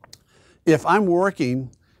 if I'm working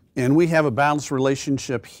and we have a balanced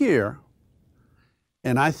relationship here,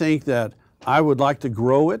 and I think that I would like to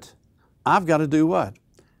grow it, I've got to do what?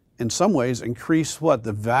 In some ways, increase what?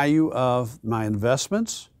 The value of my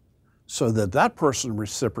investments so that that person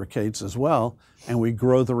reciprocates as well, and we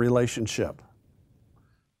grow the relationship.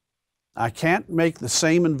 I can't make the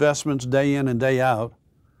same investments day in and day out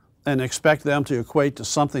and expect them to equate to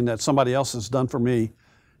something that somebody else has done for me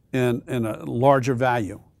in a larger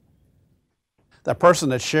value. That person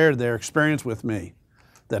that shared their experience with me,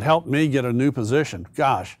 that helped me get a new position,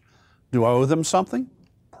 gosh, do I owe them something?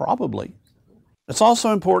 Probably. It's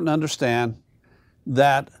also important to understand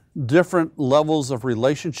that different levels of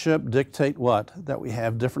relationship dictate what? That we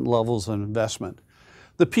have different levels of investment.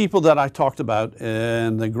 The people that I talked about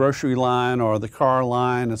in the grocery line or the car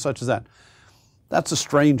line and such as that, that's a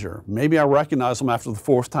stranger. Maybe I recognize them after the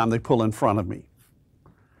fourth time they pull in front of me.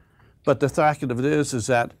 But the fact of it is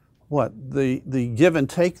that what? The give and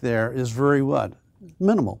take there is very what?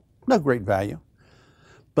 Minimal, no great value.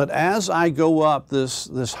 But as I go up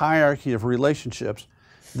this hierarchy of relationships,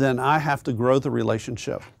 then I have to grow the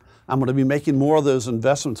relationship. I'm going to be making more of those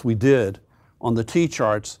investments we did on the T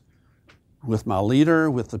charts with my leader,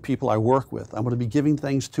 with the people I work with. I'm going to be giving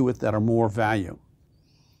things to it that are more value.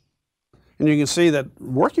 And you can see that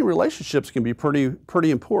working relationships can be pretty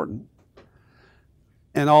important.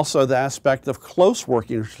 And also the aspect of close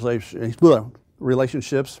working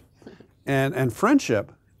relationships and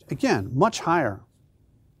friendship, again, much higher.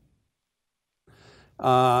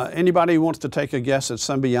 Anybody who wants to take a guess at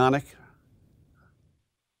symbiotic?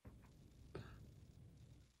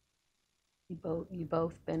 You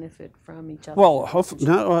both benefit from each other. Well, hopefully,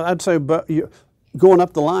 no, I'd say going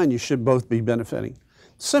up the line, you should both be benefiting.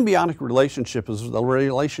 Symbiotic relationship is a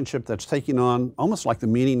relationship that's taking on almost like the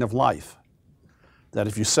meaning of life. That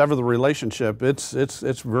if you sever the relationship,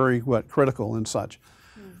 it's very critical and such.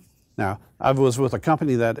 Now, I was with a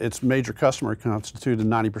company that its major customer constituted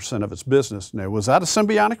 90% of its business. Now, was that a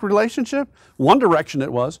symbiotic relationship? One direction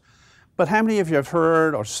it was. But how many of you have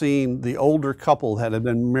heard or seen the older couple that had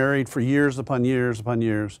been married for years upon years upon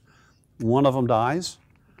years? One of them dies,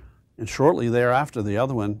 and shortly thereafter, the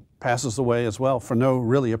other one passes away as well for no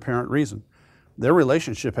really apparent reason. Their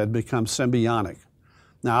relationship had become symbiotic.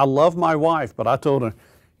 Now, I love my wife, but I told her,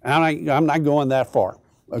 I'm not going that far,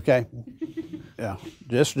 okay? Yeah,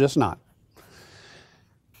 just not.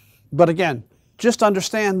 But again, just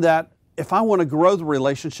understand that if I want to grow the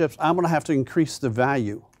relationships, I'm going to have to increase the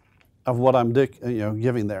value of what I'm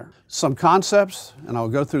giving there. Some concepts, and I'll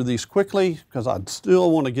go through these quickly because I still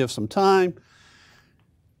want to give some time.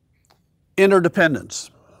 Interdependence.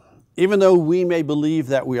 Even though we may believe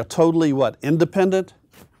that we are totally independent,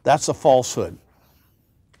 that's a falsehood.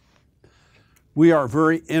 We are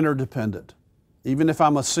very interdependent. Even if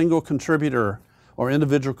I'm a single contributor or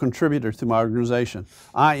individual contributor to my organization,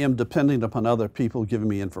 I am depending upon other people giving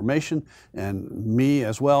me information and me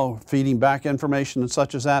as well feeding back information and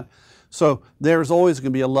such as that. So there's always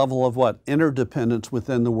going to be a level of interdependence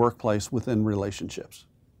within the workplace, within relationships.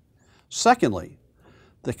 Secondly,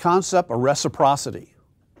 the concept of reciprocity.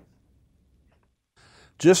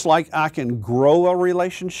 Just like I can grow a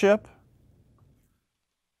relationship,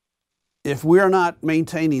 if we're not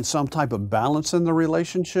maintaining some type of balance in the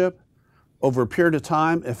relationship, over a period of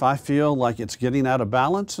time, if I feel like it's getting out of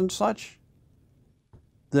balance and such,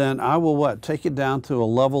 then I will take it down to a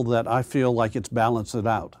level that I feel like it's balanced it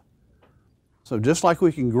out. So just like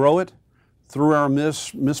we can grow it through our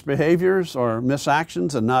misbehaviors or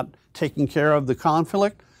misactions and not taking care of the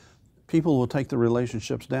conflict, people will take the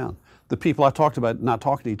relationships down. The people I talked about not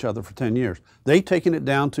talking to each other for 10 years, they've taken it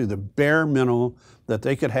down to the bare minimum that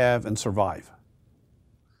they could have and survive.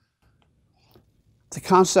 The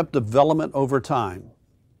concept of development over time.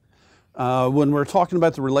 When we're talking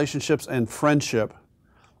about the relationships and friendship,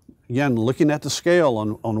 again, looking at the scale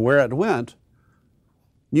on where it went,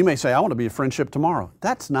 you may say, I want to be a friendship tomorrow.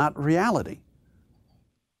 That's not reality.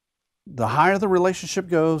 The higher the relationship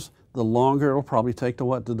goes, the longer it will probably take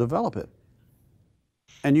to develop it.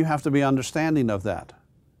 And you have to be understanding of that.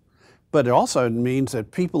 But it also means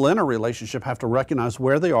that people in a relationship have to recognize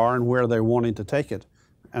where they are and where they're wanting to take it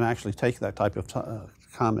and actually take that type of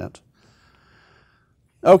comment.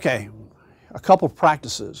 Okay, a couple of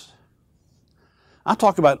practices. I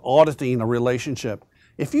talk about auditing a relationship.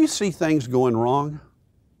 If you see things going wrong,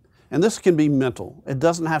 and this can be mental, it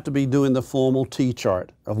doesn't have to be doing the formal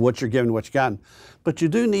T-chart of what you're given, what you gotten, but you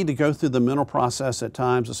do need to go through the mental process at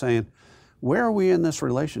times of saying, where are we in this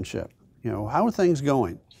relationship? You know, how are things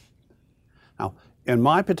going? Now, in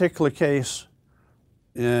my particular case,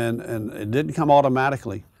 and it didn't come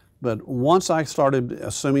automatically, but once I started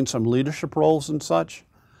assuming some leadership roles and such,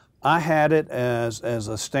 I had it as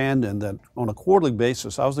a stand-in that on a quarterly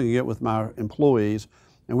basis, I was going to get with my employees,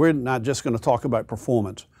 and we're not just going to talk about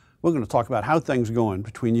performance. We're going to talk about how things are going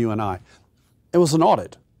between you and I. It was an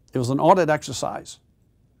audit. It was an audit exercise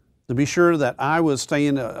to be sure that I was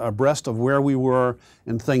staying abreast of where we were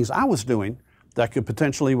and things I was doing that could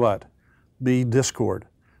potentially what? Be discord.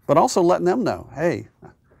 But also letting them know, hey,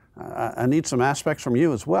 I need some aspects from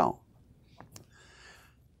you as well.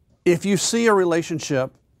 If you see a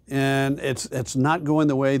relationship and it's not going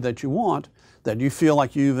the way that you want, that you feel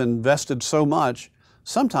like you've invested so much,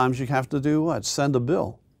 sometimes you have to do what? Send a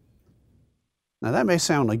bill. Now that may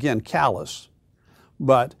sound, again, callous,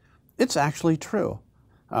 but it's actually true.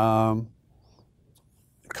 A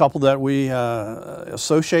couple that we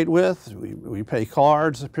associate with, we pay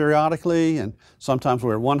cards periodically, and sometimes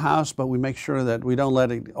we're at one house, but we make sure that we don't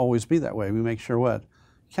let it always be that way. We make sure what?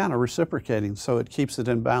 Kind of reciprocating so it keeps it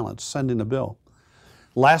in balance, sending a bill.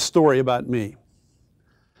 Last story about me.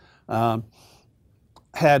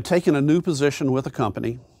 Had taken a new position with a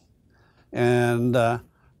company and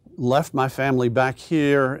left my family back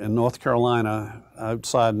here in North Carolina,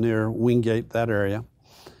 outside near Wingate, that area,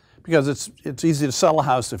 because it's easy to sell a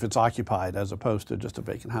house if it's occupied as opposed to just a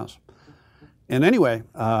vacant house. And anyway,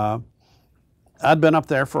 I'd been up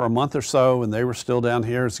there for a month or so and they were still down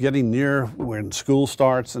here. It's getting near when school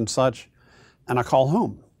starts and such, and I call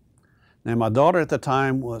home. Now my daughter at the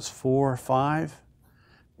time was 4 or 5,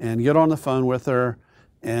 and get on the phone with her,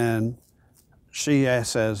 and she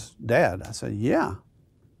says, Dad. I said, yeah.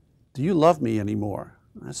 Do you love me anymore?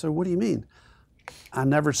 I said, what do you mean? I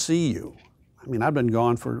never see you. I mean, I've been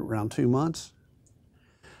gone for around 2 months.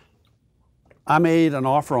 I made an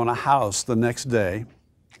offer on a house the next day,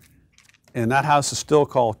 and that house is still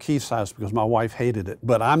called Keith's house because my wife hated it,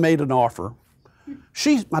 but I made an offer.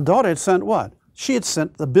 My daughter had sent what? She had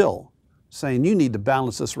sent the bill saying, you need to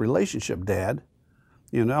balance this relationship, Dad.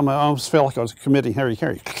 You know, I almost felt like I was committing Harry.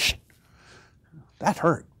 That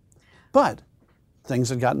hurt. But things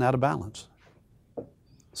had gotten out of balance.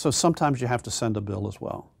 So sometimes you have to send a bill as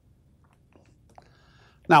well.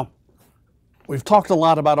 Now, we've talked a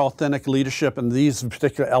lot about authentic leadership and these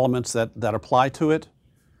particular elements that apply to it.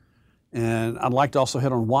 And I'd like to also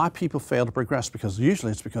hit on why people fail to progress, because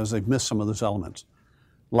usually it's because they've missed some of those elements.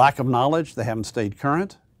 Lack of knowledge, they haven't stayed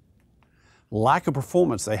current. Lack of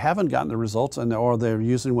performance, they haven't gotten the results, or they're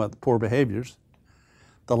using poor behaviors.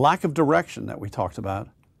 The lack of direction that we talked about.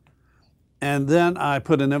 And then I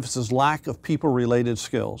put an emphasis, lack of people-related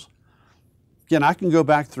skills. Again, I can go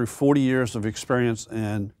back through 40 years of experience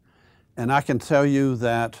and I can tell you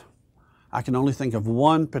that I can only think of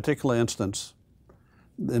one particular instance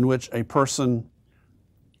in which a person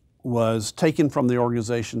was taken from the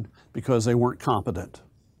organization because they weren't competent.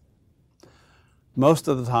 Most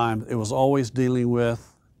of the time, it was always dealing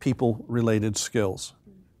with people-related skills.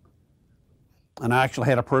 And I actually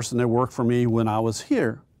had a person that worked for me when I was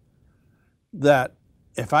here that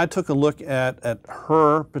if I took a look at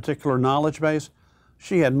her particular knowledge base,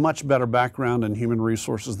 she had much better background in human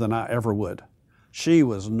resources than I ever would. She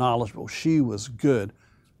was knowledgeable, she was good,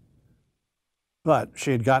 but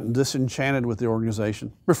she had gotten disenchanted with the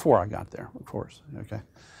organization before I got there, of course, okay?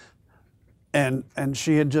 And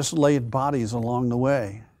she had just laid bodies along the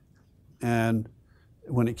way. And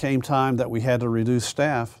when it came time that we had to reduce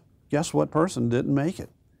staff, guess what person didn't make it?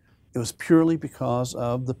 It was purely because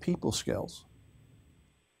of the people skills.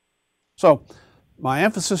 So my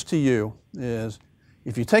emphasis to you is,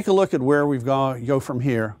 if you take a look at where we've go from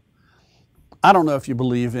here, I don't know if you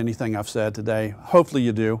believe anything I've said today. Hopefully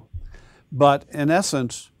you do. But in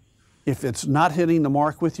essence, if it's not hitting the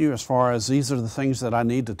mark with you as far as these are the things that I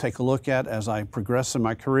need to take a look at as I progress in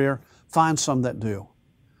my career, find some that do.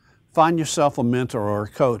 Find yourself a mentor or a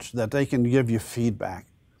coach that they can give you feedback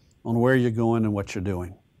on where you're going and what you're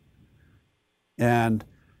doing. And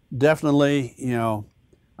definitely, you know,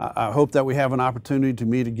 I hope that we have an opportunity to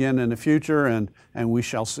meet again in the future, and we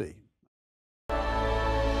shall see.